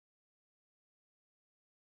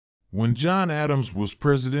When John Adams was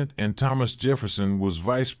president and Thomas Jefferson was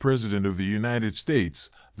vice president of the United States,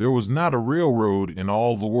 there was not a railroad in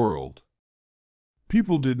all the world.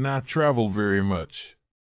 People did not travel very much.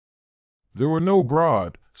 There were no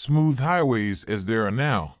broad, smooth highways as there are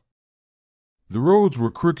now. The roads were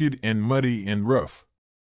crooked and muddy and rough.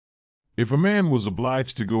 If a man was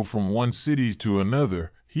obliged to go from one city to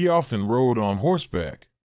another, he often rode on horseback.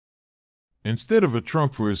 Instead of a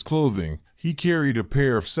trunk for his clothing, he carried a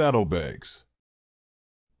pair of saddlebags.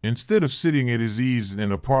 Instead of sitting at his ease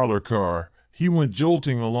in a parlor car, he went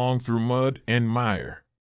jolting along through mud and mire,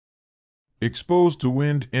 exposed to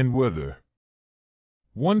wind and weather.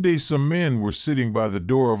 One day some men were sitting by the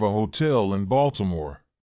door of a hotel in Baltimore.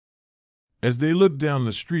 As they looked down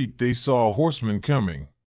the street, they saw a horseman coming.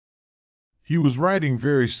 He was riding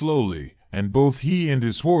very slowly, and both he and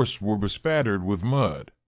his horse were bespattered with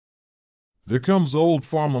mud. "There comes old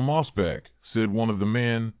Farmer Mossback," said one of the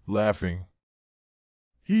men, laughing.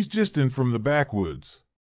 "He's just in from the backwoods."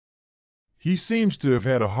 "He seems to have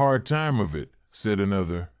had a hard time of it," said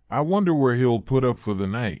another. "I wonder where he'll put up for the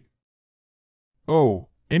night." "Oh,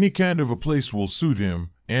 any kind of a place will suit him,"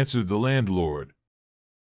 answered the landlord.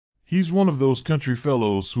 "He's one of those country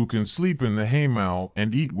fellows who can sleep in the haymow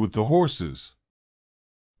and eat with the horses."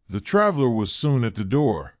 The traveler was soon at the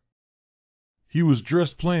door. He was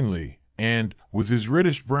dressed plainly, and, with his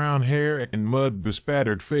reddish-brown hair and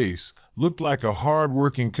mud-bespattered face, looked like a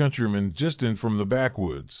hard-working countryman just in from the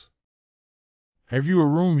backwoods. "Have you a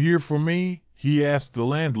room here for me?" he asked the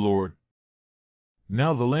landlord.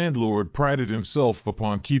 Now the landlord prided himself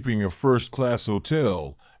upon keeping a first-class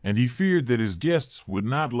hotel, and he feared that his guests would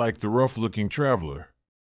not like the rough-looking traveler.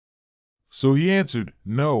 So he answered,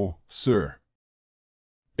 "No, sir.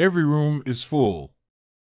 Every room is full.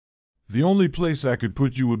 The only place I could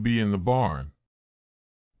put you would be in the barn."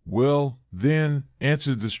 "Well, then,"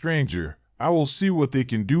 answered the stranger, "I will see what they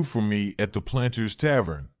can do for me at the Planter's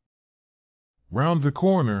Tavern, round the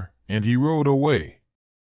corner," and he rode away.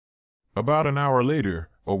 About an hour later,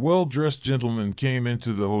 a well-dressed gentleman came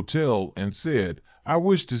into the hotel and said, "I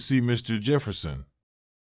wish to see Mr. Jefferson."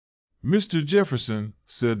 "Mr. Jefferson?"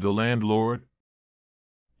 said the landlord.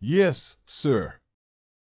 "Yes, sir.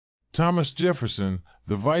 Thomas Jefferson,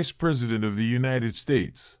 the Vice President of the United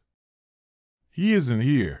States." "He isn't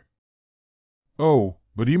here." "Oh,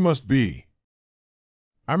 but he must be.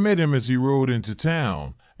 I met him as he rode into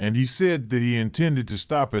town, and he said that he intended to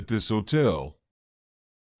stop at this hotel."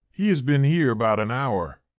 "He has been here about an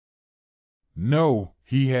hour." "No,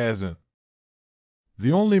 he hasn't.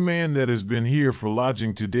 The only man that has been here for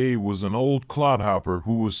lodging today was an old clodhopper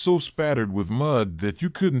who was so spattered with mud that you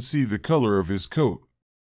couldn't see the color of his coat.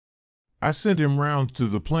 I sent him round to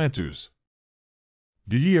the Planters."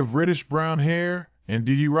 "Did he have reddish-brown hair, and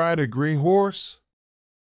did he ride a gray horse?"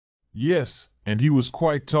 "Yes, and he was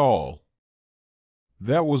quite tall."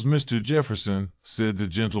 "That was Mr. Jefferson," said the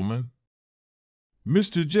gentleman.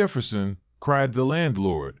 "Mr. Jefferson!" cried the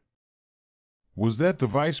landlord. "Was that the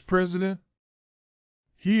vice president?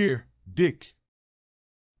 Here, Dick.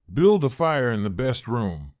 Build a fire in the best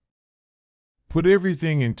room. Put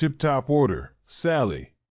everything in tip-top order,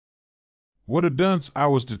 Sally. What a dunce I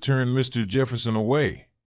was to turn Mr. Jefferson away.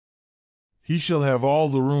 He shall have all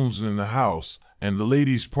the rooms in the house, and the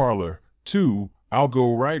ladies' parlor, too. I'll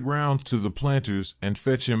go right round to the Planters and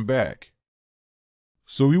fetch him back."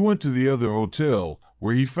 So he went to the other hotel,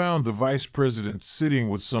 where he found the vice president sitting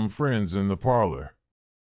with some friends in the parlor.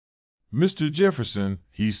 "Mr. Jefferson,"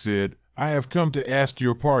 he said, "I have come to ask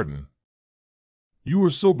your pardon. You were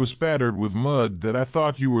so bespattered with mud that I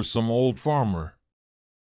thought you were some old farmer.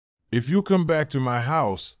 If you'll come back to my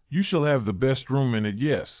house, you shall have the best room in it,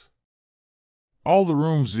 yes. All the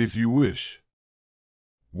rooms if you wish.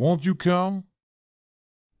 Won't you come?"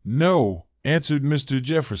 "No," answered Mr.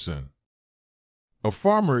 Jefferson. "A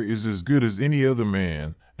farmer is as good as any other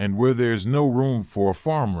man, and where there's no room for a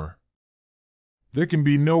farmer, there can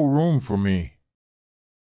be no room for me."